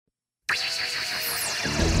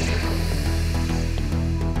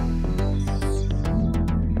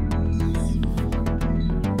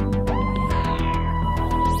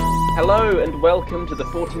Hello and welcome to the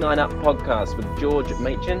 49 Up podcast with George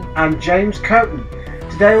Machin and James Coton.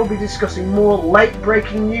 Today we'll be discussing more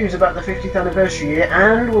late-breaking news about the 50th anniversary year,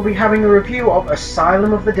 and we'll be having a review of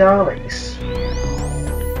Asylum of the Daleks.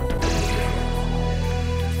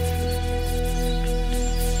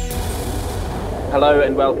 Hello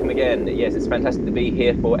and welcome again. Yes, it's fantastic to be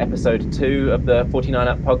here for episode 2 of the 49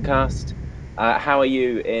 Up podcast. How are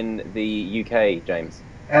you in the UK, James?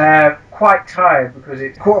 Quite tired because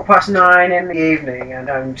it's 9:15 in the evening and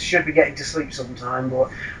I should be getting to sleep sometime,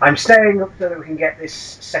 but I'm staying up so that we can get this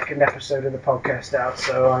second episode of the podcast out,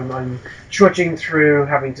 so I'm trudging through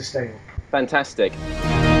having to stay up. Fantastic.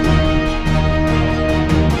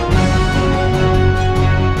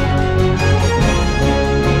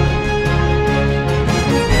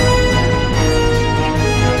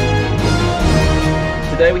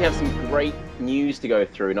 Today we have some great news to go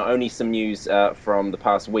through, not only some news from the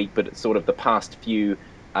past week, but sort of the past few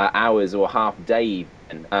hours or half day.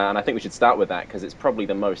 And I think we should start with that because it's probably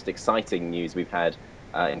the most exciting news we've had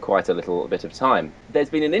in quite a little bit of time.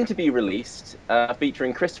 There's been an interview released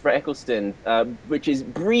featuring Christopher Eccleston, which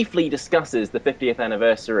briefly discusses the 50th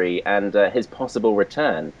anniversary and his possible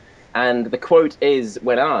return. And the quote is,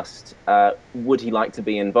 when asked, would he like to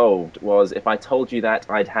be involved, was, "If I told you that,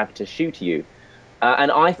 I'd have to shoot you."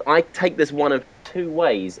 And I take this one of two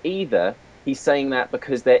ways. Either he's saying that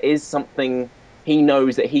because there is something he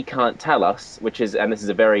knows that he can't tell us, which is, and this is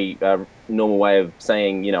a very normal way of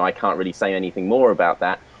saying, you know, I can't really say anything more about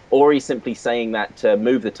that, or he's simply saying that to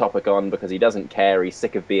move the topic on because he doesn't care, he's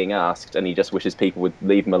sick of being asked, and he just wishes people would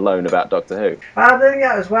leave him alone about Doctor Who. I think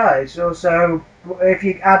that as well. It's also, if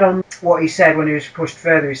you add on what he said when he was pushed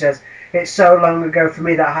further, he says, "It's so long ago for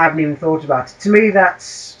me that I haven't even thought about it." To me,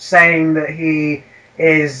 that's saying that he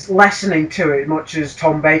is listening to it much as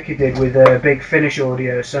Tom Baker did with Big Finish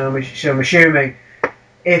audio. So I'm assuming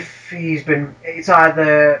if it's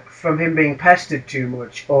either from him being pestered too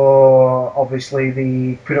much, or obviously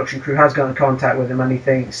the production crew has got in contact with him and he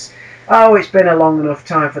thinks, oh, it's been a long enough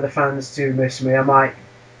time for the fans to miss me, I might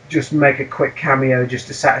just make a quick cameo just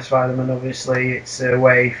to satisfy them, and obviously it's a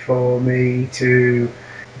way for me to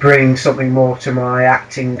bring something more to my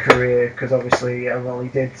acting career, because obviously I've only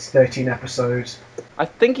did 13 episodes. I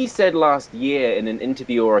think he said last year in an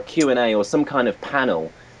interview or a Q&A or some kind of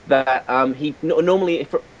panel that he normally,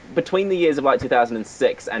 between the years of like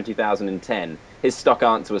 2006 and 2010, his stock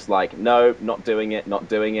answer was like, no, not doing it,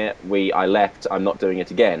 I left, I'm not doing it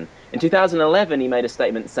again. In 2011, he made a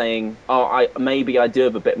statement saying, maybe I do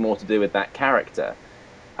have a bit more to do with that character.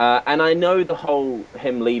 And I know the whole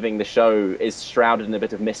him leaving the show is shrouded in a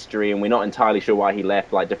bit of mystery, and we're not entirely sure why he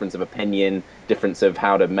left, like difference of opinion, difference of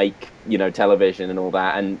how to make, television and all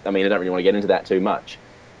that. And I mean, I don't really want to get into that too much.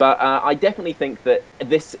 But I definitely think that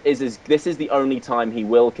this is the only time he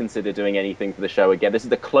will consider doing anything for the show again. This is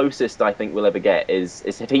the closest I think we'll ever get, is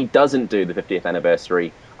if he doesn't do the 50th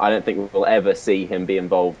anniversary, I don't think we'll ever see him be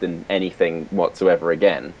involved in anything whatsoever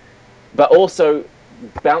again. But also,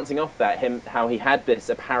 bouncing off that, how he had this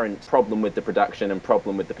apparent problem with the production and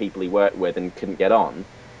problem with the people he worked with and couldn't get on,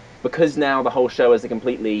 because now the whole show is a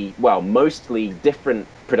completely, mostly different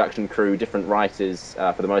production crew, different writers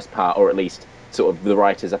for the most part, or at least sort of the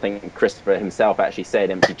writers. I think Christopher himself actually said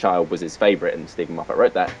Empty Child was his favourite, and Stephen Moffat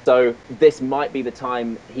wrote that. So this might be the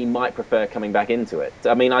time he might prefer coming back into it.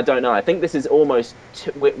 I mean, I don't know. I think this is almost,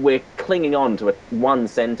 we're clinging on to one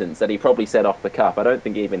sentence that he probably said off the cuff. I don't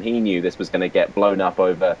think even he knew this was going to get blown up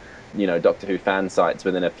over, Doctor Who fan sites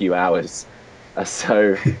within a few hours.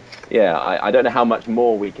 So, yeah, I don't know how much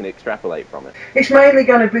more we can extrapolate from it. It's mainly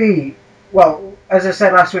going to be, well, as I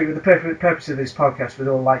said last week, with the purpose of this podcast, with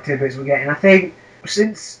all like tidbits we're getting, I think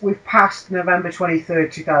since we've passed November 23rd,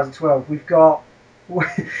 2012, we've got,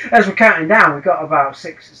 as we're counting down, we've got about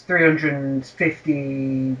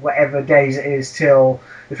 350 whatever days it is till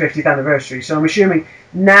the 50th anniversary. So I'm assuming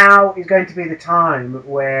now is going to be the time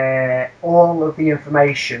where all of the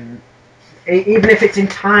information, even if it's in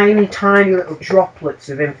tiny, tiny little droplets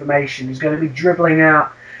of information, is going to be dribbling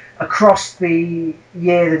out across the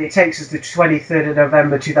year that it takes us to 23rd of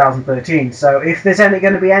November 2013. So if there's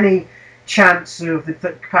going to be any chance of the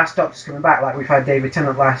past Doctors coming back, like we've had David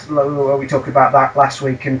Tennant we talked about that last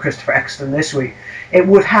week, and Christopher Eccleston this week, it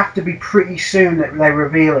would have to be pretty soon that they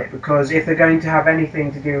reveal it, because if they're going to have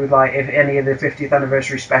anything to do with like if any of the 50th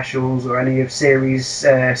anniversary specials or any of Series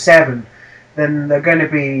 7, then they're going to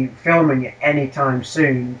be filming it anytime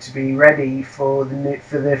soon to be ready for the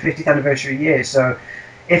 50th anniversary year. So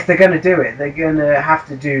if they're going to do it, they're going to have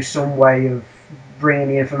to do some way of bringing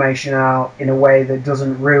the information out in a way that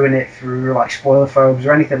doesn't ruin it through like spoiler phobes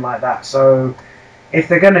or anything like that. So if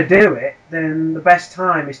they're going to do it, then the best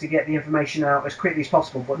time is to get the information out as quickly as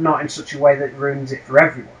possible, but not in such a way that ruins it for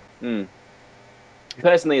everyone. Mm.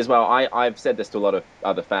 Personally as well, I've said this to a lot of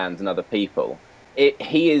other fans and other people.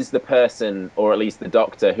 He is the person, or at least the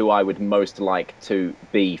Doctor, who I would most like to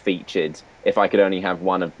be featured if I could only have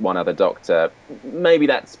one other Doctor. Maybe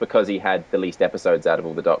that's because he had the least episodes out of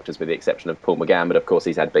all the Doctors, with the exception of Paul McGann, but of course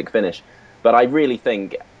he's had Big Finish. But I really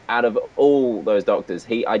think out of all those Doctors,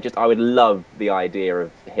 I would love the idea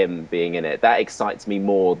of him being in it. That excites me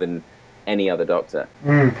more than any other Doctor.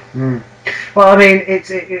 Well, I mean,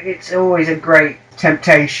 it's always a great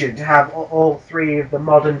temptation to have all three of the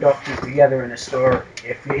modern Doctors together in a story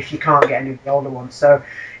if you can't get any of the older ones. So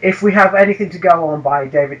if we have anything to go on by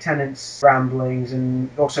David Tennant's ramblings and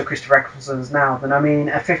also Christopher Eccleston's now, then I mean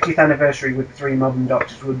a 50th anniversary with the three modern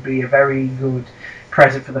Doctors would be a very good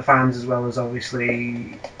present for the fans, as well as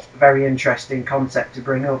obviously a very interesting concept to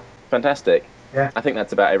bring up. Fantastic. Yeah. I think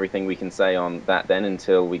that's about everything we can say on that then,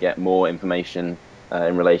 until we get more information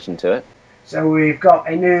in relation to it. So we've got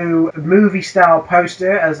a new movie-style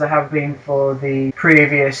poster, as there have been for the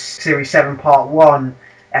previous Series 7 Part 1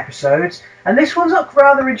 episodes. And this one's looked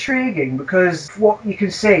rather intriguing, because what you can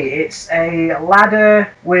see, it's a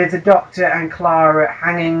ladder with the Doctor and Clara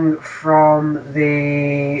hanging from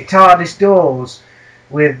the TARDIS doors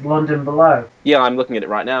with London below. Yeah, I'm looking at it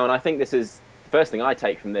right now, and I think this is... The first thing I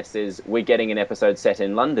take from this is we're getting an episode set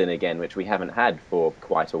in London again, which we haven't had for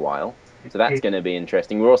quite a while. So that's going to be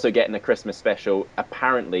interesting. We're also getting a Christmas special,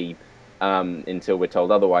 apparently, until we're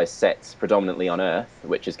told otherwise, set predominantly on Earth,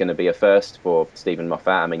 which is going to be a first for Stephen Moffat.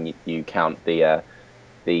 I mean, you count the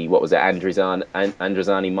what was it,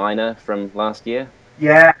 Androzani Minor from last year?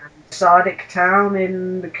 Yeah, Sardic Town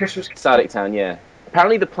in the Christmas... Sardic Town, yeah.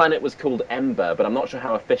 Apparently the planet was called Ember, but I'm not sure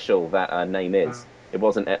how official that name is. It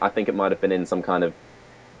wasn't... I think it might have been in some kind of,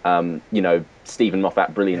 Stephen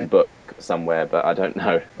Moffat brilliant book somewhere, but I don't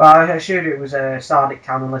know. Well, I assumed it was Sardic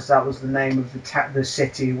Town, unless that was the name of the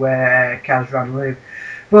city where Kazran lived.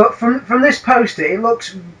 But from this poster, it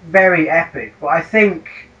looks very epic. But I think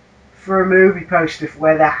for a movie poster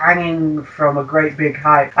where they're hanging from a great big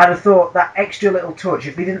height, I'd have thought that extra little touch,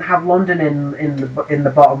 if they didn't have London in the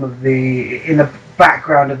bottom of in the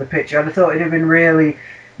background of the picture, I'd have thought it'd have been really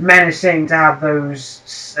menacing to have those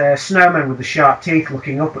snowmen with the sharp teeth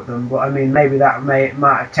looking up at them. But I mean, maybe that might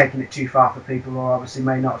have taken it too far for people who obviously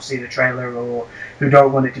may not have seen the trailer or who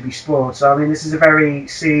don't want it to be spoiled. So I mean, this is a very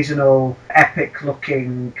seasonal, epic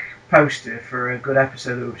looking poster for a good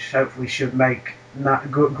episode, which hopefully should make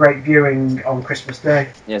great viewing on Christmas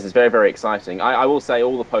Day. Yes, it's very, very exciting. I will say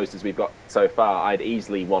all the posters we've got so far, I'd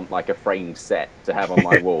easily want like a framed set to have on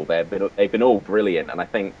my wall. They've been all brilliant, and I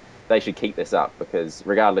think they should keep this up, because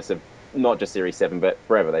regardless of not just Series 7 but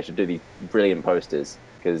forever, they should do these brilliant posters,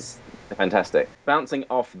 because they're fantastic. Bouncing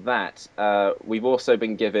off that, we've also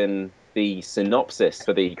been given the synopsis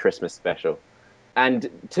for the Christmas special. And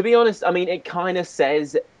to be honest, I mean, it kind of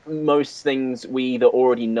says most things we either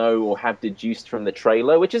already know or have deduced from the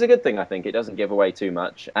trailer, which is a good thing, I think. It doesn't give away too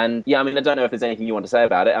much. And yeah, I mean, I don't know if there's anything you want to say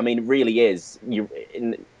about it. I mean, it really is,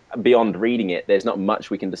 beyond reading it, there's not much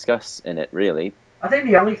we can discuss in it, really. I think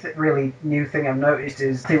the only really new thing I've noticed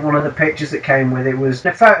is, I think one of the pictures that came with it was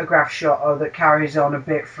a photograph shot that carries on a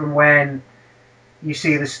bit from when you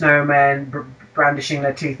see the snowmen brandishing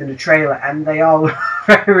their teeth in the trailer, and they are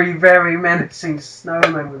very, very menacing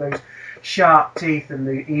snowmen with those sharp teeth and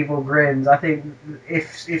the evil grins. I think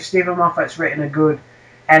if Stephen Moffat's written a good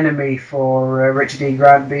enemy for Richard E.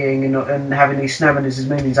 Grant being and having these snowmen as his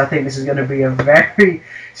minions, I think this is going to be a very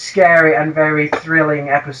scary and very thrilling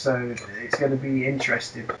episode. It's going to be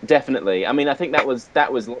interesting. Definitely. I mean, I think that was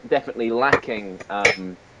definitely lacking,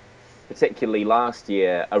 particularly last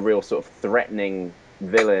year, a real sort of threatening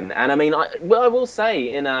villain. And I mean, I will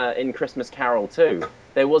say in Christmas Carol too,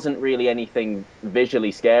 there wasn't really anything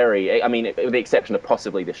visually scary. I mean, with the exception of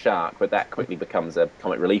possibly the shark, but that quickly becomes a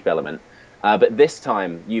comic relief element. But this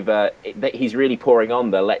time, he's really pouring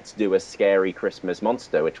on the let's do a scary Christmas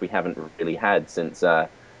monster, which we haven't really had since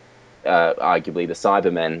arguably the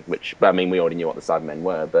Cybermen, which, I mean, we already knew what the Cybermen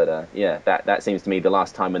were, but yeah, that seems to me the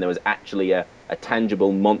last time when there was actually a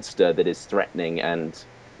tangible monster that is threatening. And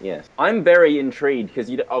yes, I'm very intrigued, because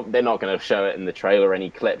they're not going to show it in the trailer or any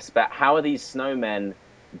clips, but how are these snowmen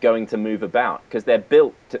going to move about? Because they're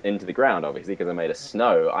built into the ground, obviously, because they're made of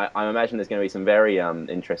snow. I imagine there's going to be some very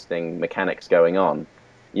interesting mechanics going on,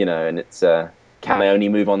 and it's can they only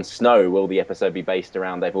move on snow? Will the episode be based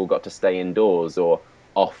around they've all got to stay indoors or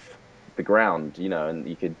off the ground?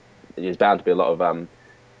 And there's bound to be a lot of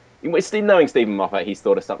Knowing Stephen Moffat, he's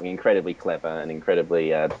thought of something incredibly clever and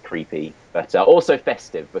incredibly creepy, but also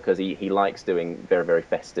festive, because he likes doing very, very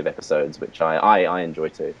festive episodes, which I enjoy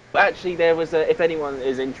too. But actually, there was if anyone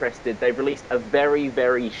is interested, they've released a very,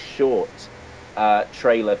 very short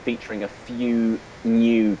trailer featuring a few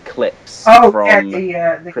new clips from the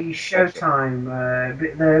Showtime,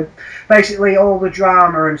 basically all the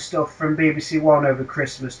drama and stuff from BBC One over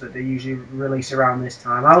Christmas that they usually release around this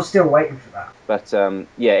time. I was still waiting for that. But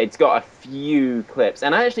yeah, it's got a few clips,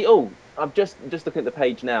 and I actually, I've just looking at the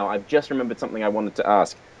page now, I've just remembered something I wanted to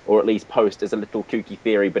ask, or at least post as a little kooky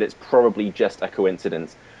theory, but it's probably just a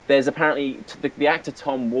coincidence. There's apparently the actor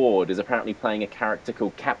Tom Ward is apparently playing a character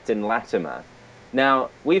called Captain Latimer. Now,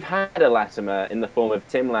 we've had a Latimer in the form of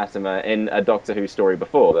Tim Latimer in a Doctor Who story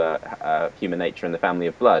before, the Human Nature and the Family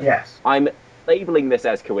of Blood. Yes. I'm labeling this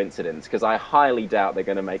as coincidence because I highly doubt they're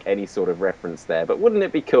going to make any sort of reference there, but wouldn't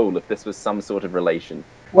it be cool if this was some sort of relation?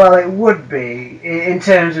 Well, it would be, in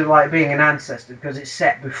terms of like being an ancestor, because it's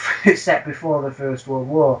set before the First World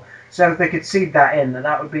War. So if they could seed that in,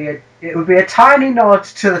 that would be a tiny nod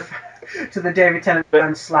to the David Tennant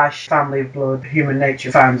fans / Family of Blood, Human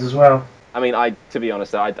Nature fans as well. I mean, to be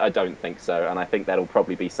honest, I don't think so, and I think that'll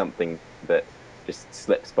probably be something that just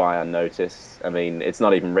slips by unnoticed. I mean, it's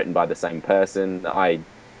not even written by the same person. I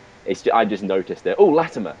just noticed it. Oh,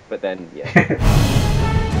 Latimer, but then yeah.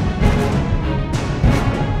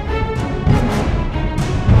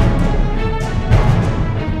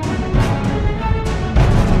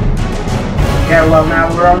 Yeah, well,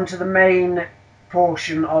 now we're on to the main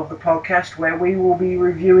portion of the podcast where we will be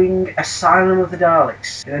reviewing Asylum of the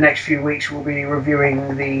Daleks. In the next few weeks we'll be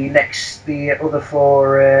reviewing the other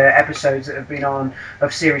 4 episodes that have been on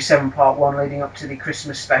of Series 7 Part 1 leading up to the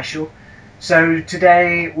Christmas special. So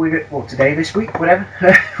this week, whatever,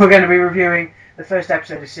 we're going to be reviewing the first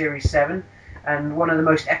episode of Series 7 and one of the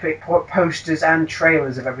most epic posters and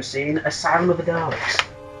trailers I've ever seen, Asylum of the Daleks.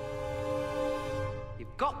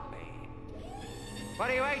 You've got me. What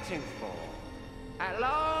are you waiting for? At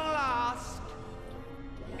long last,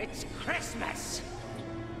 it's Christmas.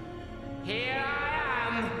 Here I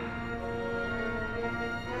am.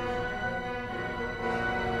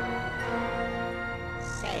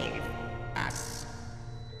 Save us.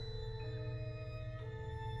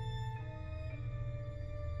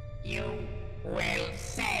 You will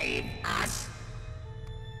save us.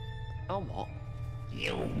 Oh, what?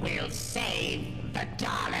 You will save the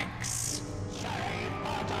Daleks. Save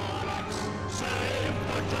the Daleks. Save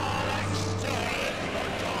the Daleks. Save the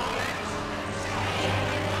Daleks.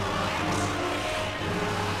 Save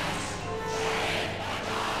the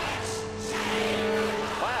Daleks. Save the Daleks.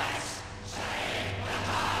 Wow. Save the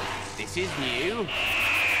Daleks. This is new.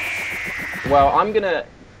 Well, I'm gonna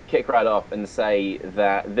kick right off and say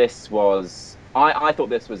that this was. I thought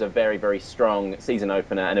this was a very, very strong season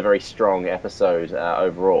opener and a very strong episode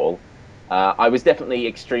overall. I was definitely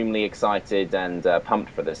extremely excited and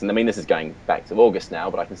pumped for this. And I mean, this is going back to August now,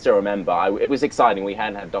 but I can still remember. It was exciting. We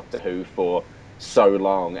hadn't had Doctor Who for so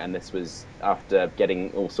long, and this was after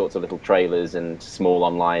getting all sorts of little trailers and small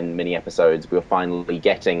online mini episodes. We were finally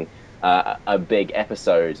getting a big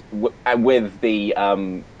episode with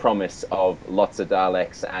the promise of lots of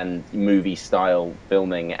Daleks and movie-style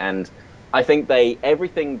filming. And I think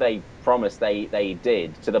everything they promised, they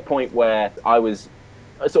did, to the point where I was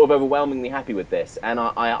sort of overwhelmingly happy with this. And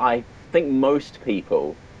I think most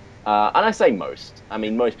people, and I say most, I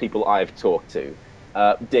mean most people I've talked to,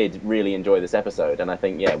 did really enjoy this episode. And I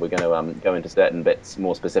think, yeah, we're going to go into certain bits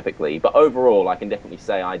more specifically. But overall, I can definitely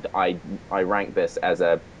say I rank this as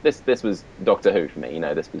this was Doctor Who for me. You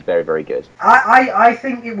know, this was very, very good. I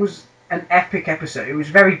think it was an epic episode. It was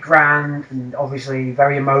very grand and obviously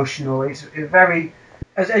very emotional. It's very,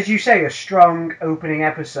 as you say, a strong opening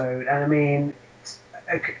episode. And I mean,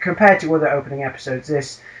 compared to other opening episodes,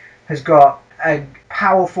 this has got a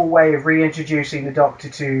powerful way of reintroducing the Doctor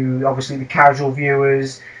to obviously the casual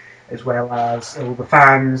viewers as well as all the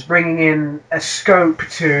fans, bringing in a scope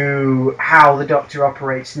to how the Doctor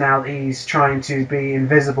operates now that he's trying to be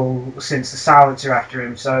invisible since the Silencer after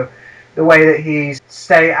him. So the way that he's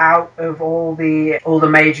stay out of all the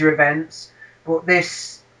major events, but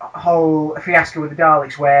this whole fiasco with the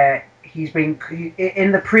Daleks, where he's been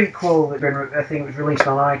in the prequel that I think was released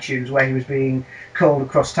on iTunes, where he was being called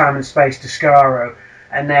across time and space to Skaro,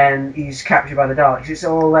 and then he's captured by the Daleks. It's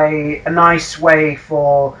all a nice way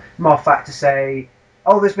for Moffat to say,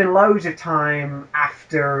 oh, there's been loads of time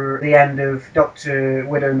after the end of Doctor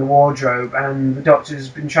Widow in the Wardrobe, and the Doctor's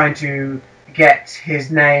been trying to get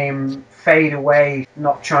his name fade away,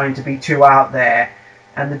 not trying to be too out there,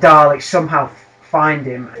 and the Daleks somehow find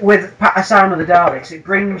him. With Asylum of the Daleks, it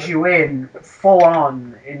brings you in full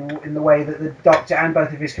on in the way that the Doctor and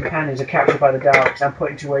both of his companions are captured by the Daleks and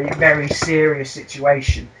put into a very serious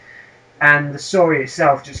situation. And the story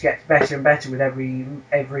itself just gets better and better with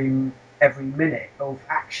every minute of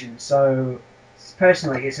action. So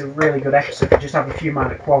personally, it's a really good episode. I just have a few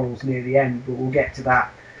minor quarrels near the end, but we'll get to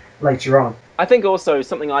that later on. I think also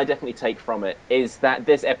something I definitely take from it is that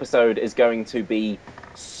this episode is going to be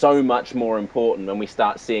so much more important when we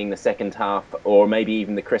start seeing the second half, or maybe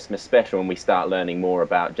even the Christmas special, when we start learning more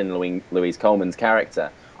about Jen Louise Coleman's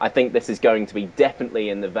character. I think this is going to be definitely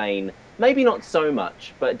in the vein, maybe not so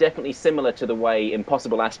much, but definitely similar to the way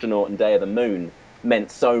Impossible Astronaut and Day of the Moon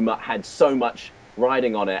had so much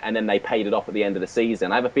riding on it, and then they paid it off at the end of the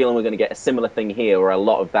season. I have a feeling we're going to get a similar thing here, where a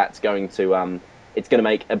lot of that's going to it's going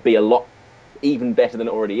to be a lot even better than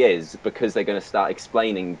it already is, because they're going to start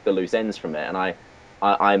explaining the loose ends from it, and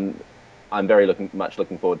I'm very much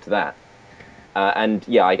looking forward to that. And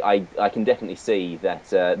yeah, I can definitely see that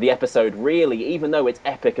the episode really, even though it's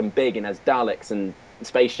epic and big and has Daleks and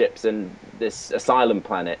spaceships and this Asylum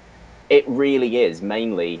planet, it really is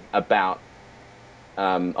mainly about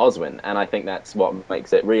Oswin, and I think that's what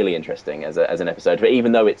makes it really interesting as an episode. But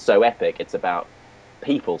even though it's so epic, it's about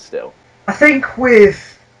people still. I think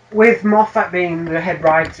with Moffat being the head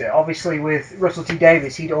writer, obviously with Russell T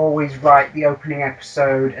Davies, he'd always write the opening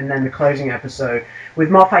episode and then the closing episode. With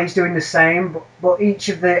Moffat, he's doing the same, but each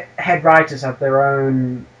of the head writers have their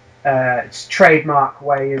own trademark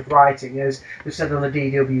way of writing, as we said on the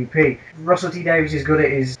DWP. Russell T Davies is good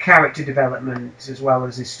at his character development as well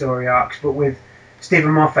as his story arcs, but with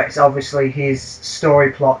Stephen Moffat's, obviously his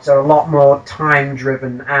story plots are a lot more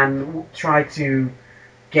time-driven and try to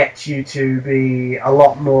get you to be a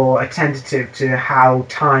lot more attentive to how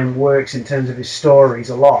time works in terms of his stories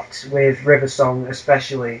a lot, with River Song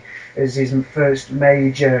especially as his first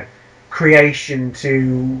major creation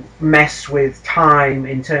to mess with time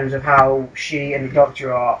in terms of how she and the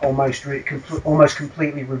Doctor are almost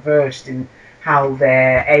completely reversed in how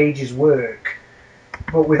their ages work.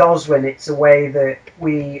 But with Oswin, it's a way that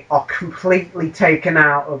we are completely taken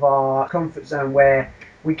out of our comfort zone, where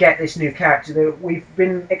we get this new character that we've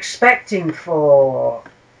been expecting for,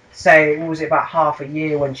 say, what was it, about half a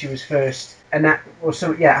year when she was first announced,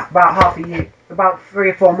 about half a year, about 3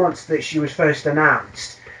 or 4 months that she was first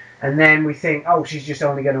announced. And then we think, oh, she's just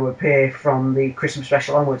only going to appear from the Christmas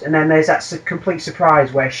special onwards. And then there's that complete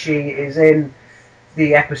surprise where she is in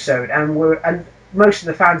the episode, and most of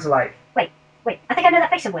the fans are like, Wait, I think I know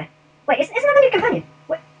that face somewhere. Wait, isn't that the new companion?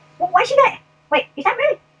 Wait, why is she there? Wait, is that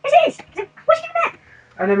really? Yes, it is. What's she doing there?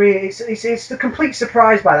 And I mean, it's the complete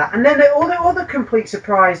surprise by that, and then all the other complete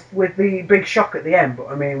surprise with the big shock at the end. But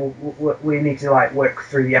I mean, we need to work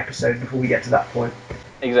through the episode before we get to that point.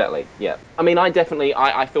 Exactly. Yeah. I mean, I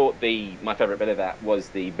thought my favourite bit of that was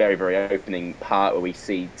the very, very opening part where we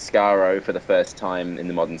see Skaro for the first time in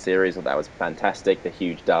the modern series. Well, that was fantastic. The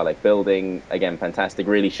huge Dalek building, again, fantastic.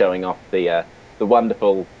 Really showing off the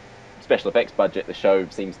wonderful special effects budget. The show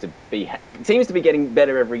seems to be getting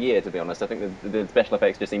better every year. To be honest, I think the special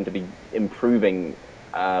effects just seem to be improving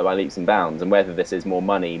by leaps and bounds. And whether this is more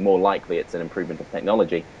money, more likely it's an improvement of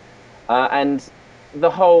technology, and the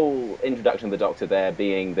whole introduction of the Doctor there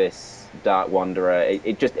being this dark wanderer,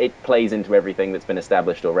 it plays into everything that's been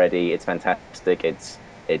established already. It's fantastic.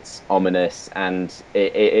 It's ominous, and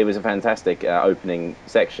it was a fantastic opening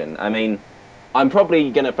section. I mean, I'm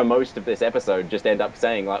probably gonna, for most of this episode, just end up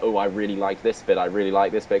saying oh, I really liked this bit,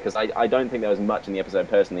 because I don't think there was much in the episode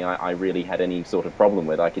personally I really had any sort of problem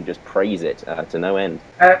with. I could just praise it to no end.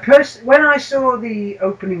 When I saw the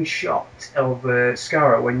opening shot of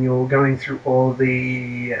Skaro, when you're going through all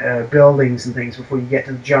the buildings and things before you get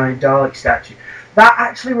to the giant Dalek statue, that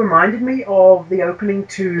actually reminded me of the opening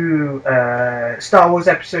to Star Wars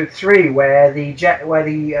Episode 3, where the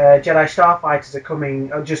Jedi Starfighters are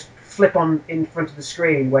coming, just flip on in front of the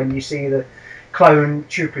screen when you see the clone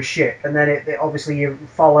trooper ship, and then obviously you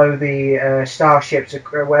follow the starships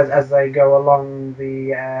as they go along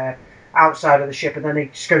the outside of the ship, and then they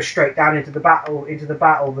just go straight down into the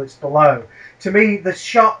battle that's below. To me, the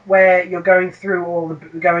shot where you're going through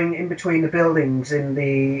going in between the buildings in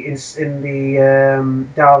the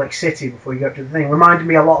Dalek city before you go up to the thing reminded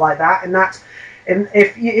me a lot like that, and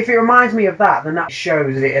if it reminds me of that, then that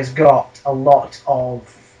shows that it has got a lot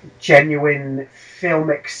of genuine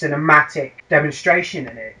filmic cinematic demonstration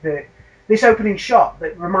in it. This opening shot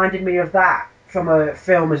that reminded me of that from a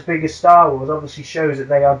film as big as Star Wars obviously shows that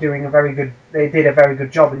they did a very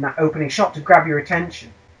good job in that opening shot to grab your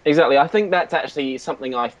attention. Exactly. I think that's actually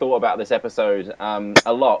something I thought about this episode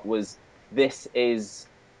a lot, was this is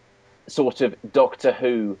sort of Doctor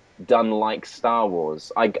Who done like Star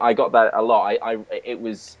Wars. I got that a lot.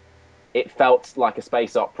 It felt like a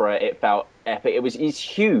space opera. It felt epic. It's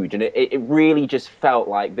huge, and it really just felt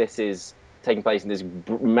like this is taking place in this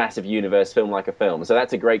massive universe, film like a film. So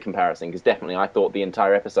that's a great comparison, because definitely I thought the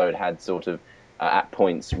entire episode had sort of at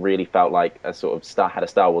points really felt like a sort of had a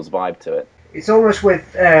Star Wars vibe to it. It's almost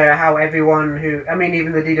with how everyone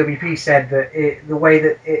even the DWP said that the way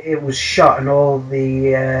that it was shot and all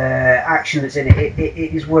the action that's in it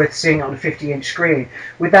is worth seeing on a 50-inch screen.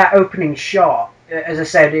 With that opening shot, as I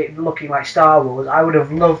said, it looking like Star Wars, I would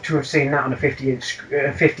have loved to have seen that on a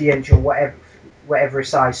 50-inch or whatever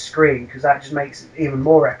size screen, because that just makes it even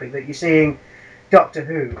more epic that you're seeing Doctor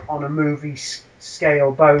Who on a movie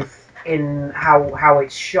scale, both in how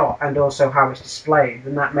it's shot and also how it's displayed,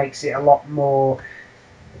 and that makes it a lot more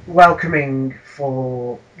welcoming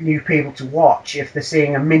for new people to watch if they're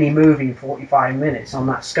seeing a mini movie in 45 minutes on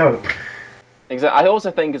that scope. Exactly. I also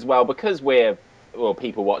think as well, because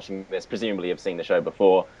people watching this presumably have seen the show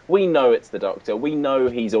before, we know it's the Doctor, we know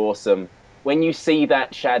he's awesome. When you see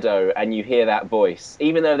that shadow and you hear that voice,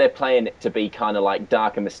 even though they're playing it to be kind of like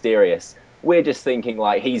dark and mysterious, we're just thinking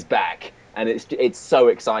like, he's back. And it's so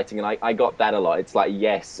exciting, and I got that a lot. It's like,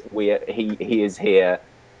 yes, he is here.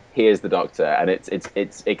 Here's the Doctor, and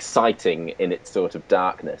it's exciting in its sort of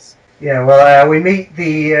darkness. Yeah, well, we meet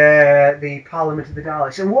the Parliament of the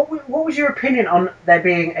Daleks, and what was your opinion on there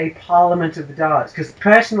being a Parliament of the Daleks? Because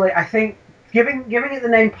personally, I think giving it the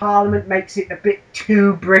name Parliament makes it a bit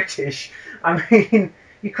too British. I mean,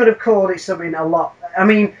 you could have called it something a lot. I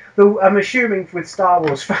mean, I'm assuming with Star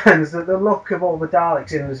Wars fans that the look of all the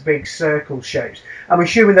Daleks in those big circle shapes, I'm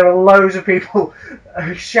assuming there are loads of people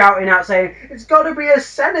shouting out saying, it's got to be a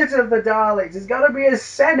Senate of the Daleks, it's got to be a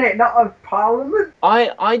Senate, not a Parliament.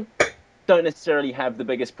 I don't necessarily have the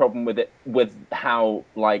biggest problem with it, with how,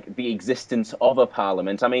 like, the existence of a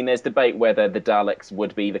Parliament. I mean, there's debate whether the Daleks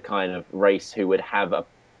would be the kind of race who would have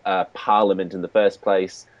a Parliament in the first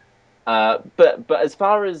place. But as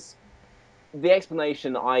far as the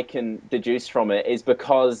explanation I can deduce from it is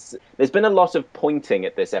because there's been a lot of pointing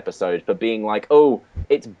at this episode for being like, oh,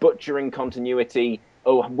 it's butchering continuity,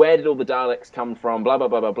 oh, where did all the Daleks come from, blah, blah,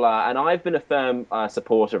 blah, blah, blah. And I've been a firm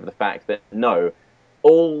supporter of the fact that, no,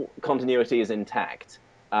 all continuity is intact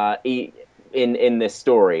in this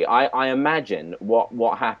story. I imagine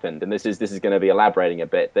what happened, and this is going to be elaborating a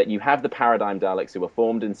bit, that you have the Paradigm Daleks who were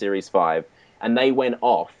formed in Series 5, and they went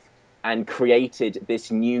off and created this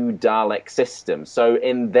new Dalek system. So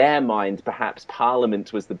in their mind, perhaps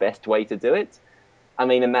Parliament was the best way to do it. I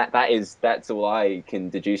mean, and that's all I can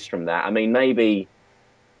deduce from that. I mean, maybe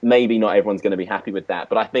not everyone's going to be happy with that,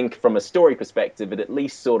 but I think from a story perspective, it at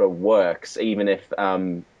least sort of works, even if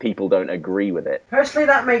people don't agree with it. Personally,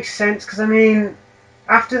 that makes sense, because I mean,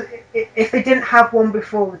 if they didn't have one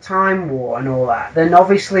before the Time War and all that, then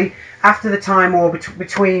obviously after the Time War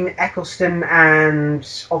between Eccleston and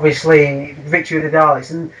obviously Victory of the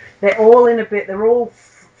Daleks, and they're all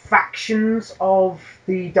factions of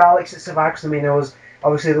the Daleks that survived. Because I mean, there was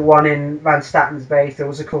obviously the one in Van Statten's base, there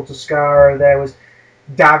was a Cult of Skaro, there was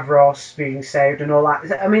Davros being saved and all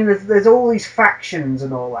that. I mean, there's all these factions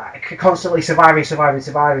and all that, constantly surviving.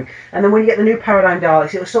 And then when you get the new Paradigm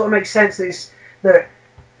Daleks, it sort of makes sense that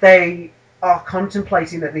they are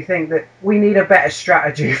contemplating, that they think that we need a better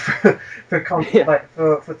strategy for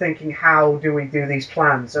thinking, how do we do these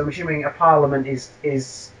plans. So I'm assuming a Parliament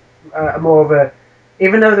is more of a,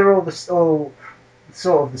 even though they're all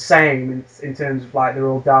sort of the same in terms of, like, they're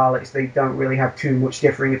all Daleks, they don't really have too much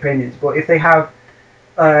differing opinions. But if they have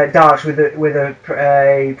Daleks with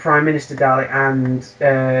a Prime Minister Dalek and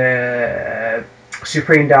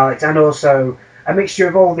Supreme Daleks, and also a mixture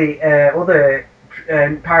of all the other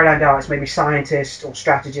Paradigm Daleks, maybe scientists or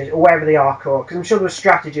strategists or whatever they are called, because I'm sure there were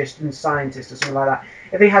strategists and scientists or something like that.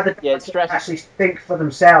 If they had the actually think for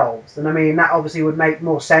themselves, then I mean, that obviously would make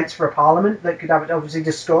more sense for a Parliament that could have it obviously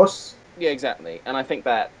discuss. Yeah, exactly. And I think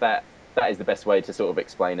that is the best way to sort of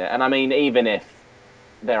explain it. And I mean, even if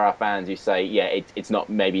there are fans who say, yeah, it's not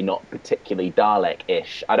particularly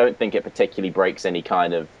Dalek-ish, I don't think it particularly breaks any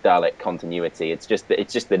kind of Dalek continuity. It's just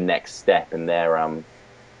the next step in their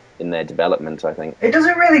development, I think. It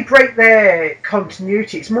doesn't really break their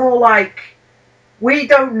continuity. It's more like, we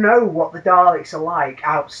don't know what the Daleks are like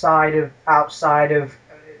outside of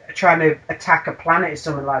trying to attack a planet or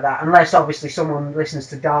something like that, unless obviously someone listens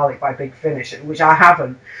to Dalek by Big Finish, which I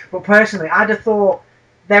haven't. But personally, I'd have thought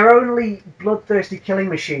they're only bloodthirsty killing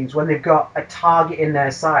machines when they've got a target in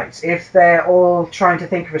their sights. If they're all trying to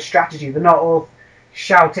think of a strategy, they're not all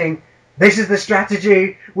shouting, this is the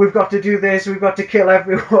strategy, we've got to do this, we've got to kill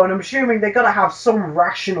everyone. I'm assuming they've got to have some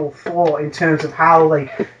rational thought in terms of how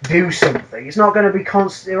they do something. It's not going to be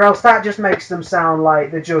constant, or else that just makes them sound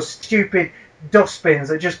like they're just stupid dustbins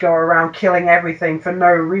that just go around killing everything for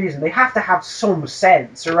no reason. They have to have some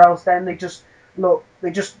sense, or else then they just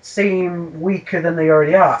seem weaker than they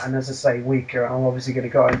already are. And as I say, weaker, I'm obviously going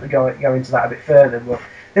to go into that a bit further, but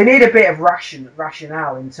they need a bit of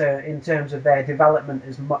rationale in terms of their development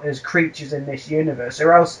as creatures in this universe,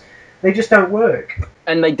 or else they just don't work.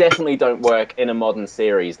 And they definitely don't work in a modern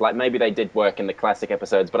series. Like, maybe they did work in the classic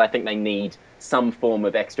episodes, but I think they need some form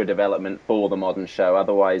of extra development for the modern show.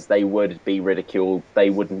 Otherwise, they would be ridiculed. They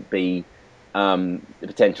wouldn't be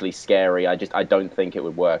potentially scary. I don't think it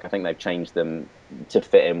would work. I think they've changed them to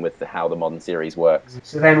fit in with how the modern series works.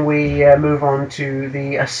 So then we move on to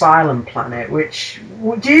the Asylum planet, which,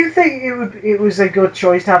 do you think it was a good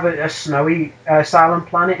choice to have a snowy Asylum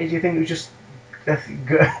planet? Do you think it was just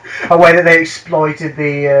a way that they exploited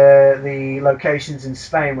the locations in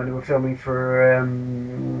Spain when they were filming for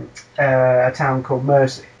a town called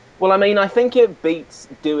Mercy? Well, I mean, I think it beats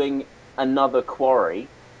doing another quarry.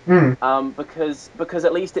 Because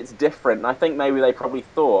at least it's different. And I think maybe they probably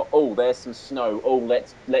thought, oh, there's some snow. Oh,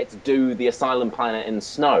 let's do the Asylum planet in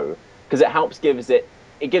snow, because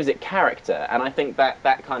it gives it character. And I think that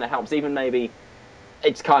kind of helps. Even maybe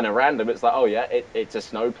it's kind of random. It's like, oh yeah, it's a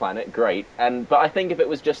snow planet, great. But I think if it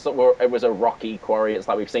was just it was a rocky quarry, it's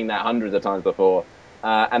like we've seen that hundreds of times before.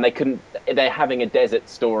 And they're having a desert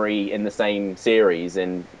story in the same series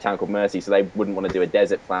in a town called Mercy, so they wouldn't want to do a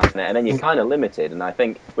desert planet, and then you're kind of limited. And I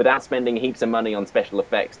think without spending heaps of money on special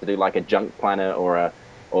effects to do like a junk planet or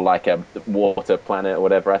like a water planet or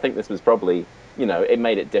whatever, I think this was probably, it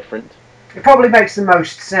made it different. It probably makes the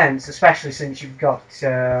most sense, especially since you've got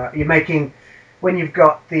when you've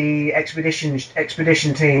got the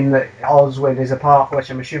expedition team that Oswald is a part, which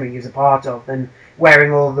I'm assuming he's a part of, then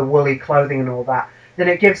wearing all the woolly clothing and all that, then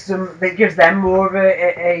it gives them more of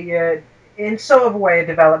a in sort of a way of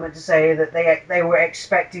development to say that they were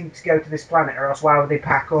expecting to go to this planet, or else why would they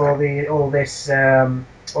pack all this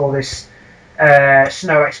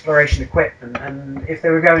snow exploration equipment? And if they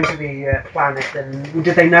were going to the planet, then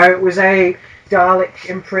did they know it was a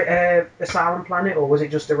Dalek Asylum planet, or was it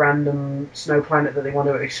just a random snow planet that they want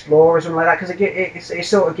to explore or something like that? Because it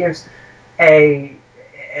sort of gives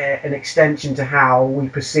an extension to how we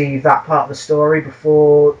perceive that part of the story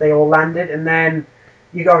before they all landed, and then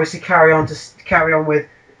you obviously carry on with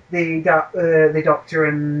the Doctor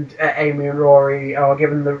and Amy and Rory are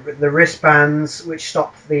given the wristbands which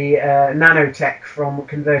stop the nanotech from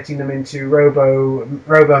converting them into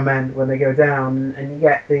robo men when they go down, and you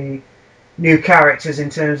get the new characters in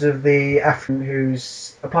terms of the Afghan,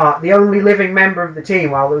 who's the only living member of the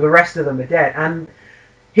team while the rest of them are dead, and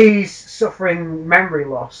he's suffering memory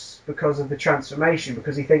loss because of the transformation,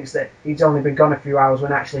 because he thinks that he's only been gone a few hours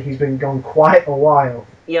when actually he's been gone quite a while.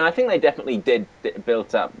 Yeah, I think they definitely did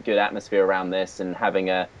built up good atmosphere around this, and having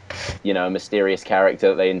a mysterious character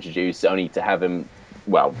that they introduce only to have him,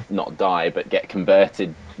 well, not die, but get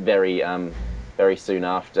converted very soon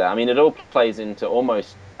after. I mean, it all plays into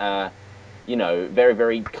almost very,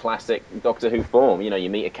 very classic Doctor Who form. You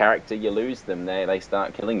meet a character, you lose them, they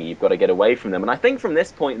start killing you. You've got to get away from them. And I think from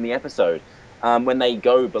this point in the episode, when they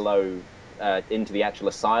go below into the actual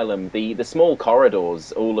asylum, the small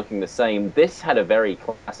corridors all looking the same, this had a very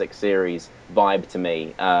classic series vibe to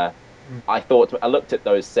me. I looked at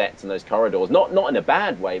those sets and those corridors, not in a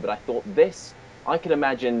bad way, but I thought I could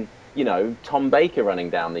imagine Tom Baker running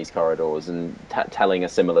down these corridors and telling a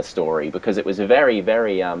similar story, because it was a very,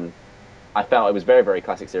 very I felt it was very, very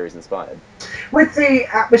classic series inspired. With the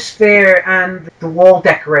atmosphere and the wall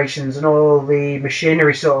decorations and all the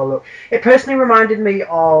machinery sort of look, it personally reminded me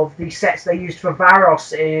of the sets they used for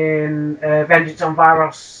Varos in Vengeance on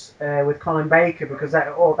Varos with Colin Baker, because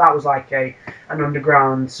that was like an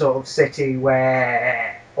underground sort of city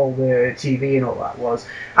where all the TV and all that was.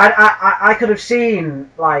 I could have seen,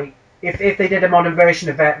 like, if they did a modern version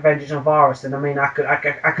of Vengeance on Varos, then I mean I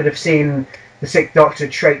could have seen the Sixth Doctor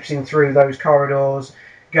traipsing through those corridors,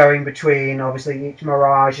 going between obviously each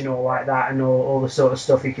mirage and all like that, and all the sort of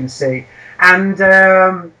stuff you can see. And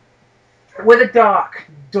with a dark,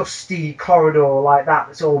 dusty corridor like that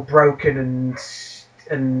that's all broken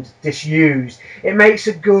and disused, it makes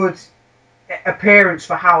a good appearance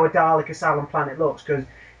for how a Dalek Asylum planet looks, because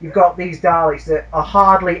you've got these Daleks that are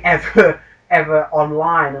hardly ever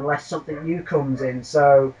online unless something new comes in.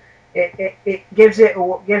 So it gives it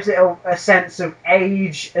a sense of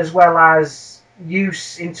age as well as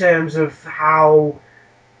use in terms of how,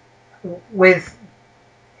 with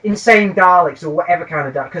insane Daleks or whatever kind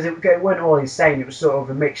of Daleks, because it weren't all insane, it was sort of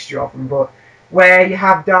a mixture of them, but where you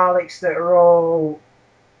have Daleks that are all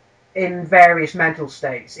in various mental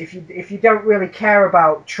states. If you don't really care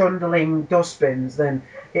about trundling dustbins, then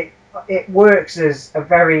it works as a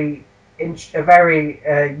very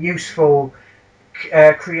useful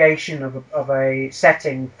creation of a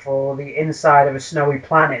setting for the inside of a snowy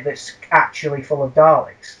planet that's actually full of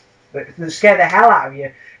Daleks that scare the hell out of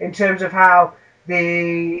you, in terms of how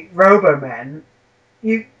the Robomen,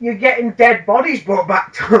 you're getting dead bodies brought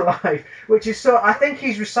back to life, which is so. I think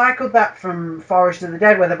he's recycled that from Forest of the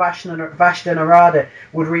Dead, where the Vashta Narada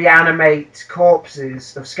would reanimate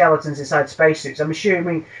corpses of skeletons inside spacesuits. I'm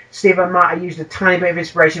assuming Stephen might have used a tiny bit of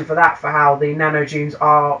inspiration for that, for how the nanogenes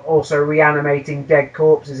are also reanimating dead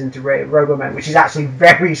corpses into Robomen, which is actually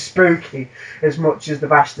very spooky, as much as the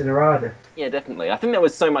Vashta Narada. Yeah, definitely. I think there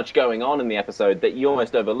was so much going on in the episode that you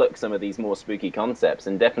almost overlook some of these more spooky concepts,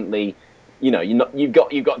 and definitely. You've got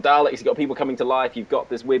Daleks, you've got people coming to life, you've got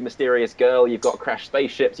this weird mysterious girl, you've got crashed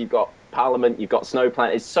spaceships, you've got Parliament, you've got Snow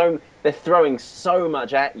Planet. They're throwing so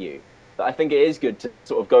much at you that I think it is good to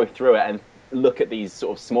sort of go through it and look at these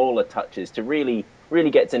sort of smaller touches to really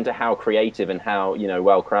gets into how creative and how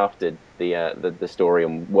well crafted the story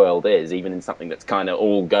and world is, even in something that's kind of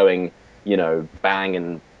all going bang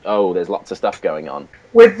and there's lots of stuff going on.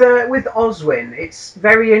 With Oswin, it's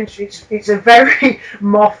it's a very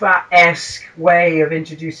Moffat-esque way of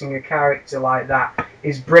introducing a character like that,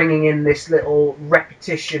 is bringing in this little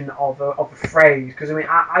repetition of a phrase. Because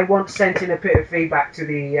I once sent in a bit of feedback to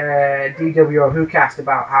the DW Who cast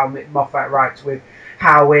about how Moffat writes, with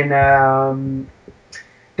how in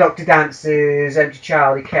Dr. Dance's Empty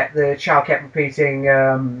Child, the child kept repeating,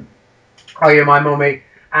 "Oh, you're my mummy."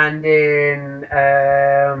 And in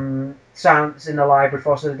Silence in the Library,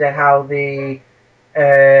 Force of the Dead, how the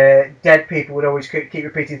dead people would always keep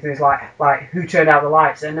repeating things like "Who turned out the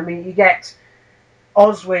lights?" And you get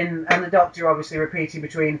Oswin and the Doctor obviously repeating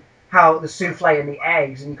between how the souffle and the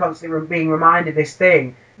eggs, and you're constantly being reminded this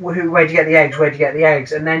thing: where'd you get the eggs? Where'd you get the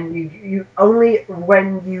eggs? And then you only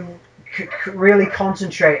when you really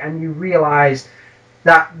concentrate and you realise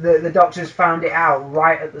that the Doctor's found it out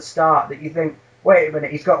right at the start, that you think, wait a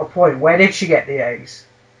minute, he's got a point. Where did she get the eggs?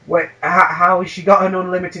 How has she got an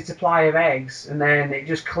unlimited supply of eggs? And then it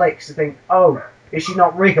just clicks to think, oh, is she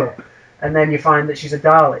not real? And then you find that she's a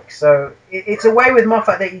Dalek. So it's a way with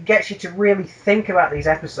Moffat that it gets you to really think about these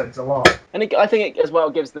episodes a lot. And I think it as well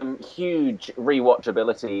gives them huge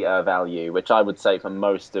rewatchability value, which I would say for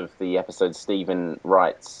most of the episodes Stephen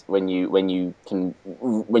writes, when you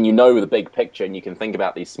know the big picture and you can think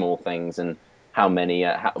about these small things and how many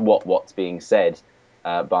what's being said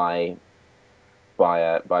by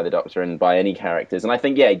the Doctor and by any characters. And I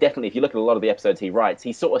think, yeah, definitely, if you look at a lot of the episodes he writes,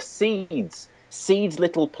 he sort of seeds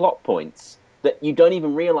little plot points that you don't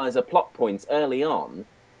even realise are plot points early on,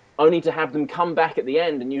 only to have them come back at the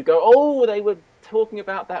end and you go, oh, they were talking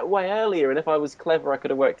about that way earlier, and if I was clever I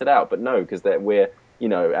could have worked it out. But no, because we're,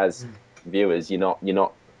 as viewers, you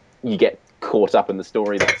get caught up in the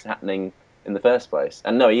story that's happening in the first place.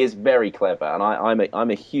 And no, he is very clever, and I'm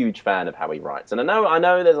a huge fan of how he writes. And I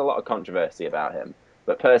know there's a lot of controversy about him,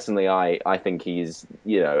 but personally I think he's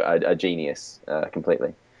a genius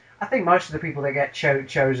completely. I think most of the people that get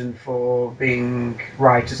chosen for being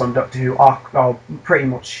writers on Doctor Who are pretty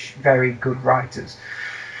much very good writers.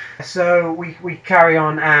 So we carry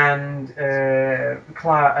on, and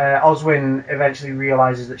Oswin eventually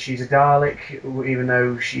realises that she's a Dalek, even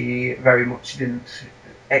though she very much didn't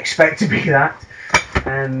expect to be that,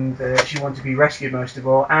 and she wanted to be rescued most of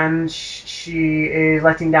all, and she is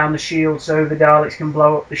letting down the shield so the Daleks can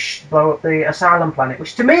blow up the Asylum planet,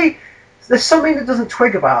 which to me, there's something that doesn't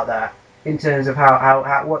twig about that in terms of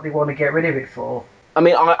how what they want to get rid of it for. I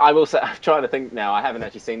mean, I will say, I'm trying to think now, I haven't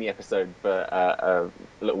actually seen the episode for a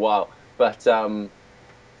little while, but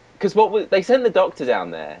because they sent the Doctor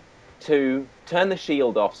down there to turn the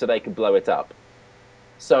shield off so they could blow it up.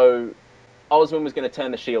 So Oswin was going to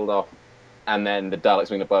turn the shield off, and then the Daleks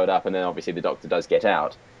were going to blow it up, and then obviously the Doctor does get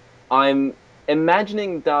out. I'm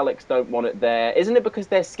imagining Daleks don't want it there. Isn't it because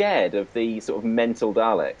they're scared of the sort of mental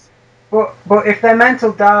Daleks? But if they're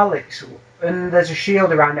mental Daleks and there's a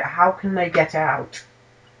shield around it, how can they get out?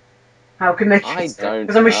 How can they? I don't know.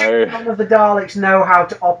 Because I'm sure none of the Daleks know how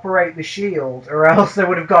to operate the shield, or else they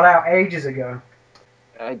would have got out ages ago.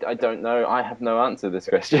 I don't know. I have no answer to this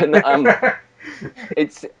question.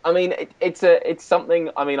 It's something.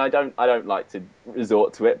 I mean, I don't like to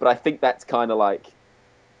resort to it, but I think that's kind of like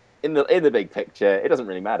in the big picture, it doesn't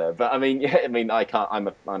really matter. But I mean, yeah, I can't.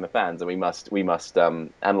 I'm a fan, so we must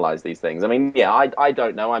analyze these things. I mean, yeah, I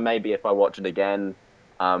don't know. Maybe if I watch it again,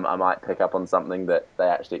 I might pick up on something that they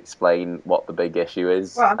actually explain what the big issue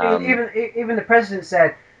is. Well, I mean, even the president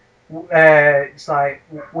said it's like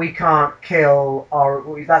we can't kill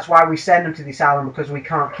our. That's why we send them to the asylum, because we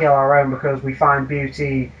can't kill our own, because we find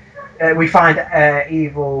beauty, we find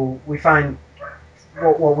evil, we find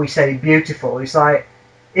what we say beautiful. It's like,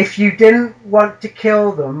 if you didn't want to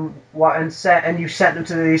kill them, and you sent them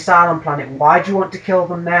to the asylum planet, why do you want to kill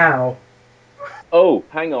them now? Oh,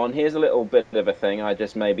 hang on. Here's a little bit of a thing I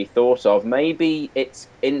just maybe thought of. Maybe it's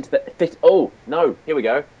into the. Oh no! Here we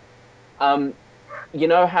go. You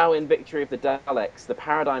know how in Victory of the Daleks, the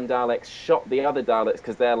Paradigm Daleks shot the other Daleks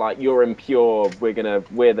because they're like, "You're impure.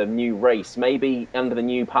 We're the new race." Maybe under the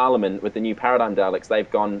new Parliament with the new Paradigm Daleks, they've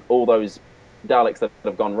gone, all those Daleks that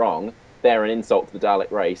have gone wrong, they're an insult to the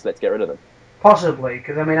Dalek race. Let's get rid of them. Possibly,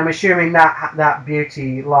 because I mean, I'm assuming that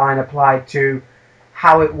beauty line applied to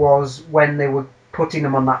how it was when they were putting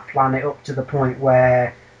them on that planet up to the point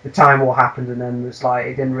where the Time War happened, and then it's like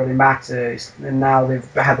it didn't really matter. And now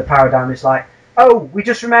they've had the paradigm. It's like, oh, we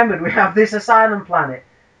just remembered we have this asylum planet.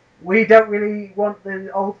 We don't really want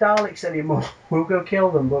the old Daleks anymore. We'll go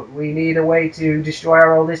kill them, but we need a way to destroy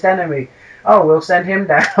our oldest enemy. Oh, we'll send him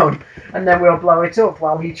down, and then we'll blow it up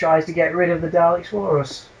while he tries to get rid of the Daleks for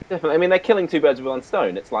us. Definitely. I mean, they're killing two birds with one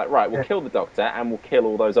stone. It's like, right, we'll kill the Doctor and we'll kill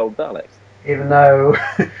all those old Daleks. Even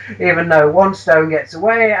though one stone gets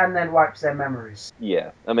away and then wipes their memories. Yeah,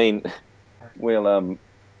 I mean, we'll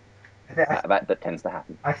that tends to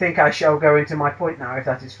happen. I think I shall go into my point now, if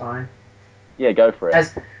that is fine. Yeah, go for it.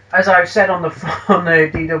 As I've said on the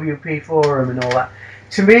DWP forum and all that,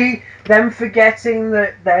 to me, them forgetting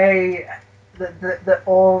that the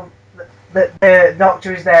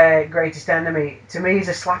Doctor is their greatest enemy, to me is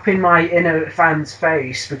a slap in my inner fan's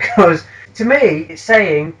face, because to me it's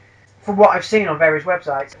saying, from what I've seen on various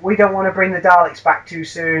websites, we don't want to bring the Daleks back too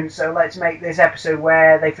soon, so let's make this episode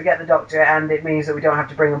where they forget the Doctor and it means that we don't have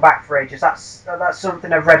to bring them back for ages. That's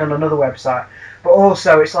something I've read on another website. But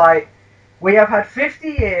also, it's like, we have had 50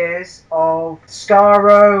 years of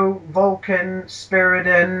Skaro, Vulcan,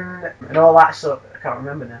 Spiridon, and all that sort. I can't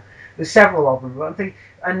remember now. There's several of them, but I'm thinking,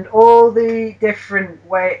 and all the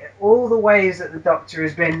ways that the Doctor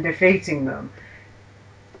has been defeating them.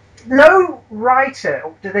 No writer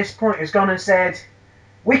up to this point has gone and said,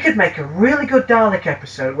 we could make a really good Dalek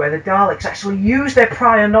episode where the Daleks actually use their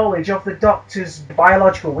prior knowledge of the Doctor's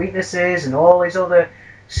biological weaknesses and all his other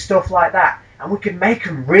stuff like that, and we could make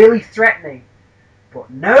them really threatening.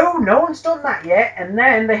 But no one's done that yet, and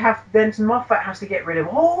then Moffat has to get rid of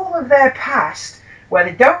all of their past, where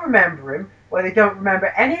they don't remember him, where they don't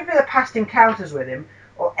remember any of their past encounters with him,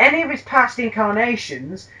 or any of his past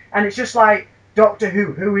incarnations, and it's just like, Doctor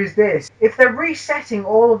who is this? If they're resetting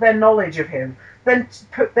all of their knowledge of him, then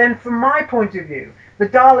from my point of view, the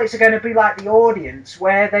Daleks are going to be like the audience,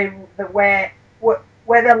 where they're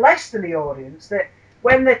less than the audience, that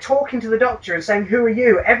when they're talking to the Doctor and saying, who are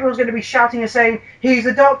you? Everyone's going to be shouting and saying, he's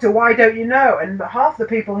the Doctor, why don't you know? And half the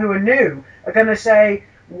people who are new are going to say,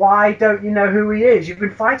 why don't you know who he is? You've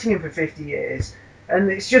been fighting him for 50 years. And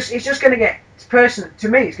it's just going to get, to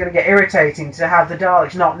me, it's going to get irritating to have the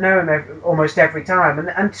Daleks not know him almost every time.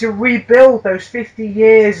 And to rebuild those 50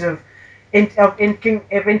 years of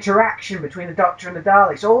interaction between the Doctor and the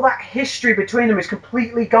Daleks, all that history between them is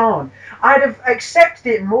completely gone. I'd have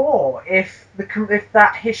accepted it more if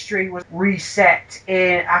that history was reset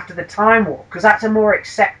after the Time War, because that's a more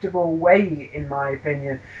acceptable way, in my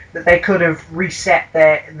opinion, that they could have reset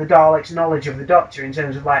the Daleks' knowledge of the Doctor in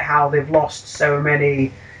terms of like how they've lost so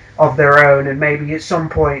many of their own, and maybe at some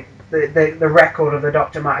point the record of the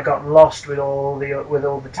Doctor might have gotten lost with all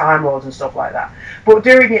the Time Lords and stuff like that. But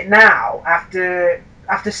doing it now, after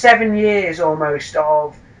 7 years almost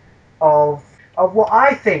of what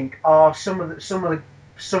I think are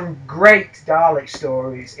some great Dalek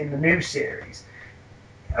stories in the new series,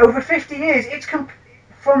 over 50 years,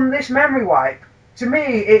 from this memory wipe. To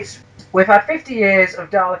me, we've had 50 years of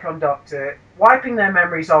Dalek on Doctor. Wiping their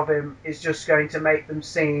memories of him is just going to make them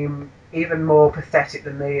seem even more pathetic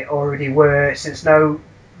than they already were, since no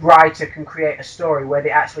writer can create a story where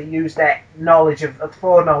they actually use their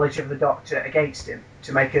foreknowledge of the Doctor against him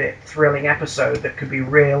to make a thrilling episode that could be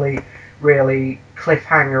really, really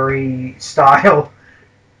cliffhangery style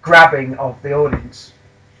grabbing of the audience.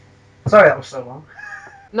 Sorry that was so long.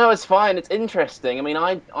 No, it's fine. It's interesting. I mean,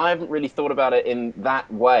 I haven't really thought about it in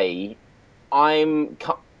that way.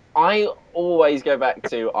 I always go back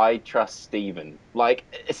to I trust Steven. Like,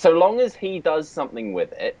 so long as he does something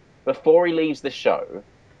with it before he leaves the show,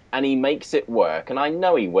 and he makes it work, and I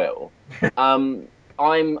know he will. I'm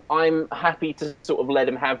happy to sort of let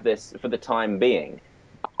him have this for the time being.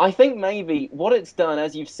 I think maybe what it's done,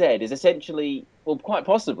 as you've said, is essentially, well, quite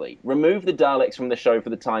possibly, remove the Daleks from the show for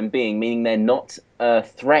the time being, meaning they're not a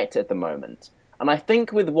threat at the moment. And I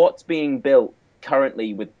think with what's being built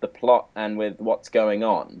currently with the plot and with what's going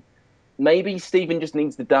on, maybe Stephen just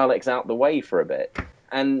needs the Daleks out the way for a bit.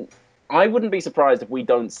 And I wouldn't be surprised if we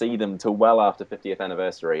don't see them till well after 50th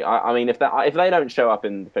anniversary. I mean, if they don't show up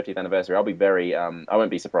in the 50th anniversary, I'll be very I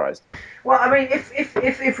won't be surprised. Well, I mean, if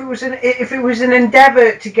it was an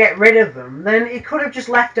endeavour to get rid of them, then it could have just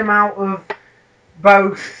left them out of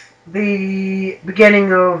both the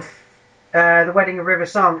beginning of the Wedding of River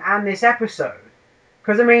Song and this episode.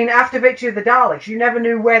 Because I mean, after Victory of the Daleks, you never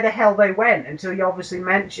knew where the hell they went until you obviously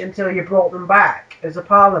until you brought them back as a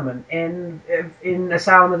Parliament in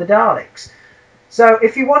Asylum of the Daleks. So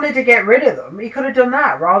if he wanted to get rid of them, he could have done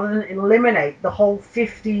that rather than eliminate the whole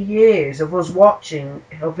 50 years of us watching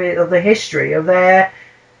of the history of their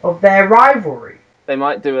rivalry. They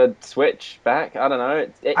might do a switch back. I don't know.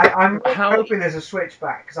 I'm hoping there's a switch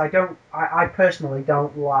back because I personally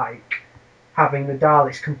don't like having the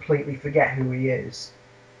Daleks completely forget who he is.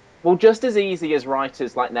 Well, just as easy as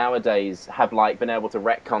writers like nowadays have like been able to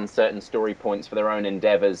retcon certain story points for their own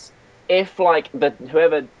endeavors, if like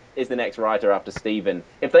whoever is the next writer after Stephen,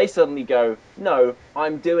 if they suddenly go, no,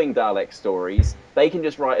 I'm doing Dalek stories, they can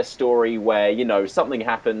just write a story where, you know, something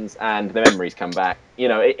happens and the memories come back. You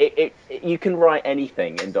know, you can write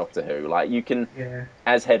anything in Doctor Who. Like, you can,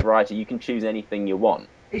 as head writer, you can choose anything you want.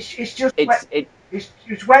 It's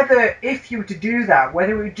whether, if you were to do that,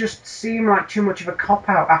 whether it would just seem like too much of a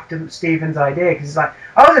cop-out after Stephen's idea, because it's like,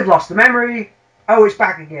 oh, they've lost the memory, oh, it's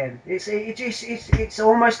back again. It's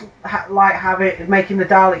almost like making the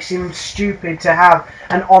Daleks seem stupid to have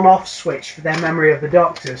an on-off switch for their memory of the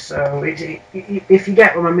Doctor. So if you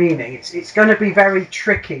get what I'm meaning, it's going to be very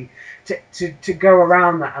tricky to go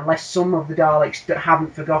around that unless some of the Daleks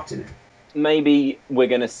haven't forgotten it. Maybe we're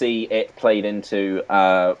going to see it played into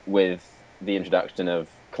with the introduction of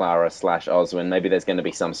Clara / Oswin. Maybe there's going to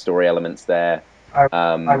be some story elements there.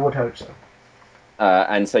 I would hope so.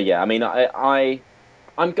 And so yeah, I mean, I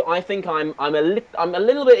think I'm a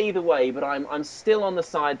little bit either way, but I'm still on the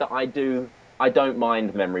side that I don't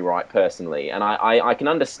mind memory right personally, and I can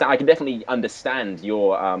understand. I can definitely understand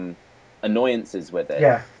your annoyances with it.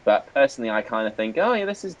 Yeah. But personally, I kind of think, oh yeah,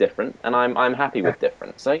 this is different, and I'm happy with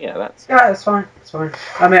different. So yeah, that's fine. It's fine.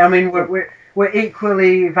 I mean, we're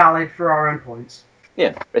equally valid for our own points.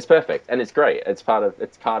 Yeah, it's perfect and it's great. It's part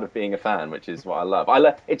of being a fan, which is what I love.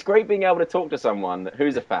 It's great being able to talk to someone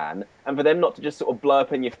who's a fan and for them not to just sort of blow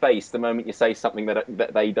up in your face the moment you say something that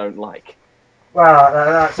they don't like.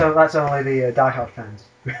 Well, that's only the diehard fans.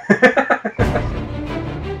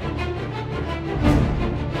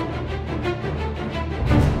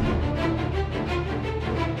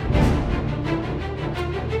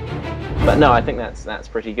 But no, I think that's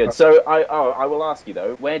pretty good. So I will ask you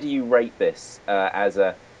though, where do you rate this as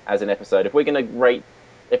an episode? If we're gonna rate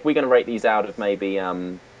these out of maybe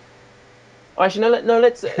actually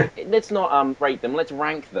let's not rate them. Let's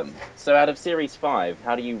rank them. So out of series 5,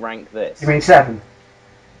 how do you rank this? You mean 7?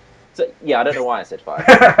 So yeah, I don't know why I said 5.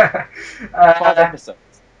 5 episodes.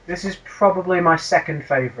 This is probably my second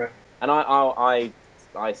favourite. And I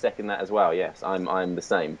second that as well. Yes, I'm the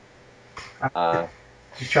same.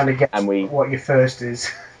 Just trying to guess what your first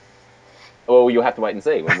is. Well, you'll have to wait and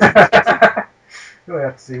see. We'll have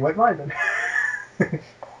to see what mine then.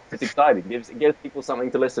 It's exciting. It gives people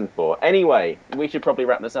something to listen for. Anyway, we should probably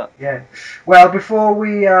wrap this up. Yeah. Well, before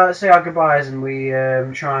we say our goodbyes and we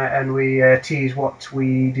try and we tease what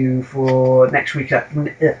we do for next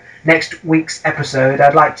week's episode,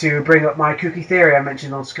 I'd like to bring up my kooky theory I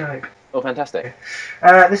mentioned on Skype. Oh, fantastic.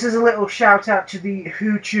 This is a little shout out to the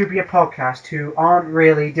WhoTubia podcast, who aren't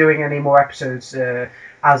really doing any more episodes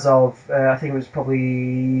as of, I think it was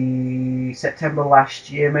probably September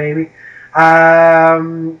last year, maybe.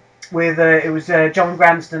 It was John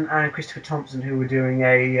Granston and Christopher Thompson who were doing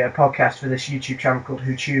a podcast for this YouTube channel called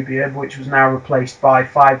WhoTubia, which was now replaced by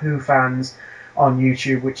 5 Who fans on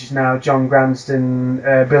YouTube, which is now John Granston,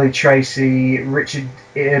 Billy Tracy, Richard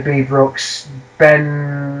B. Brooks,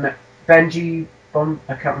 Benji,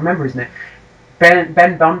 I can't remember his name, Ben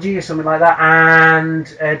Bungie or something like that, and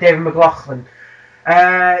David McLaughlin. They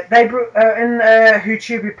in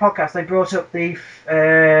WhoTubia podcast they brought up the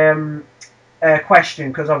question,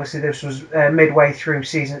 because obviously this was midway through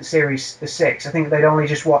series 6. I think they'd only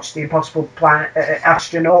just watched The Impossible Planet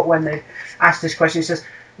Astronaut when they asked this question. It says,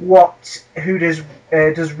 who does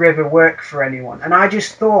River work for anyone? And I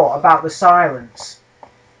just thought about the silence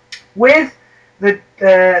with the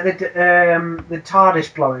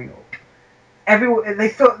TARDIS blowing up.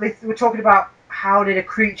 They were talking about how did a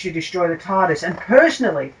creature destroy the TARDIS? And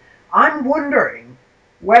personally, I'm wondering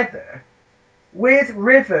whether, with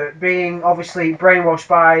River being obviously brainwashed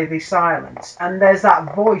by the silence, and there's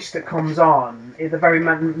that voice that comes on, the very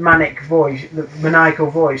manic voice, the maniacal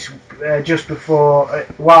voice, just before,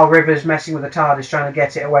 while River's messing with the TARDIS, trying to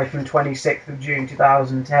get it away from 26th of June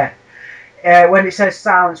 2010, when it says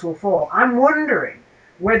silence will fall. I'm wondering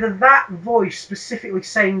whether that voice specifically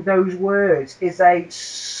saying those words is a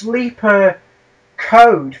sleeper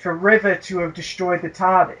code for River to have destroyed the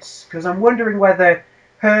TARDIS. Because I'm wondering whether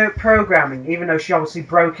her programming, even though she obviously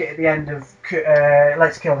broke it at the end of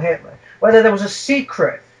Let's Kill Hitler, whether there was a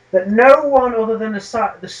secret that no one other than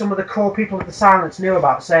some of the core people of the Silence knew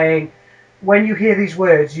about, saying, when you hear these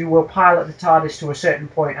words, you will pilot the TARDIS to a certain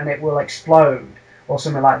point and it will explode, or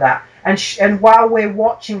something like that. And while we're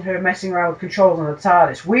watching her messing around with controls on the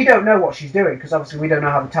TARDIS, we don't know what she's doing, because obviously we don't know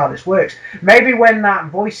how the TARDIS works. Maybe when that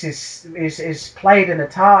voice is played in the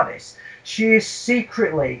TARDIS, she is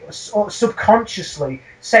secretly or subconsciously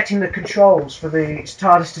setting the controls for the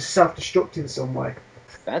TARDIS to self-destruct in some way.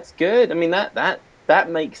 That's good. I mean, that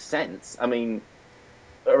makes sense. I mean,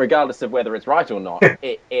 regardless of whether it's right or not,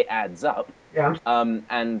 it adds up. Yeah.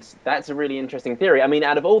 And that's a really interesting theory. I mean,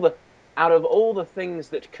 out of all the things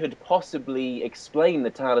that could possibly explain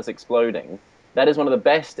the TARDIS exploding, that is one of the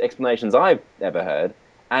best explanations I've ever heard.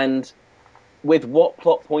 And with what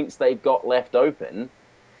plot points they've got left open,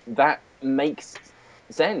 that makes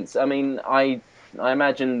sense. I mean, I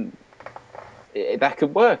imagine that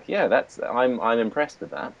could work. Yeah, I'm impressed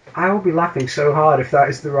with that. I will be laughing so hard if that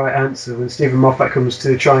is the right answer when Stephen Moffat comes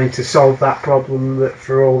to trying to solve that problem that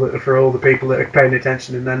for all the people that are paying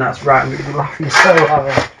attention, and then that's right. I'm going to be laughing so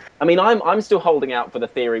hard. I mean, I'm still holding out for the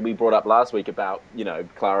theory we brought up last week about,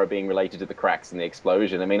 Clara being related to the cracks and the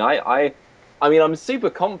explosion. I mean, I'm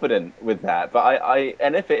super confident with that, but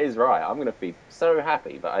and if it is right, I'm going to be so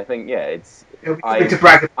happy. But I think, yeah,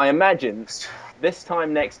 I imagine this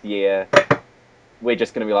time next year, we're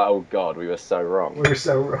just going to be like, oh God, we were so wrong. We were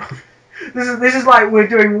so wrong. This is like we're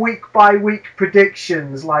doing week by week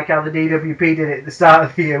predictions, like how the DWP did it at the start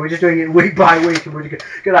of the year. We're just doing it week by week, and we're going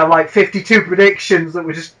to have like 52 predictions that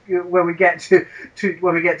we're just when we get to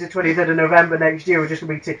 23rd of November next year, we're just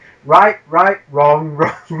going to be right, wrong,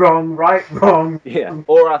 right, wrong. Yeah.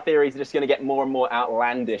 Or our theories are just going to get more and more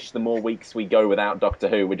outlandish the more weeks we go without Doctor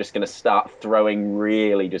Who. We're just going to start throwing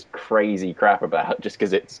really just crazy crap about, just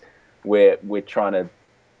because we're trying to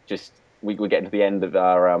we're getting to the end of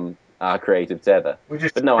our creative tether.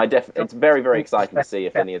 But no, it's very, very exciting to see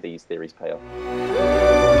if any of these theories pay off.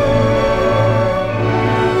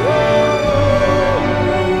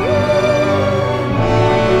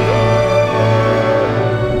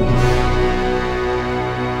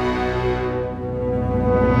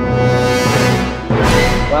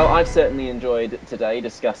 Well, I've certainly enjoyed today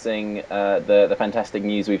discussing the fantastic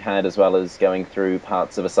news we've had, as well as going through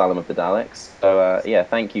parts of Asylum of the Daleks. So, yeah,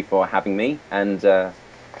 thank you for having me, and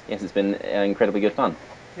yes, it's been incredibly good fun.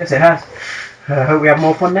 Yes, it has. I hope we have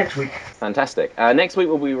more fun next week. Fantastic. Next week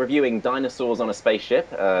we'll be reviewing Dinosaurs on a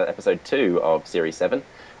Spaceship, episode 2 of Series 7,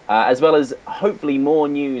 as well as hopefully more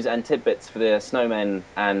news and tidbits for the Snowmen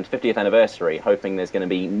and 50th anniversary, hoping there's going to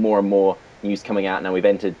be more and more news coming out now we've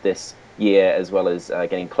entered this year, as well as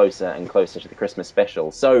getting closer and closer to the Christmas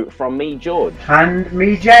special. So, from me, George. And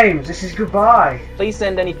me, James, this is goodbye. Please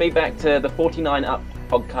send any feedback to the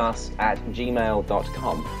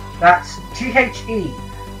 49uppodcast@gmail.com. That's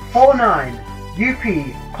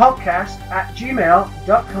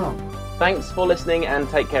THE49UPpodcast@gmail.com. Thanks for listening, and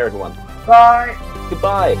take care, everyone. Bye.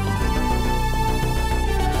 Goodbye.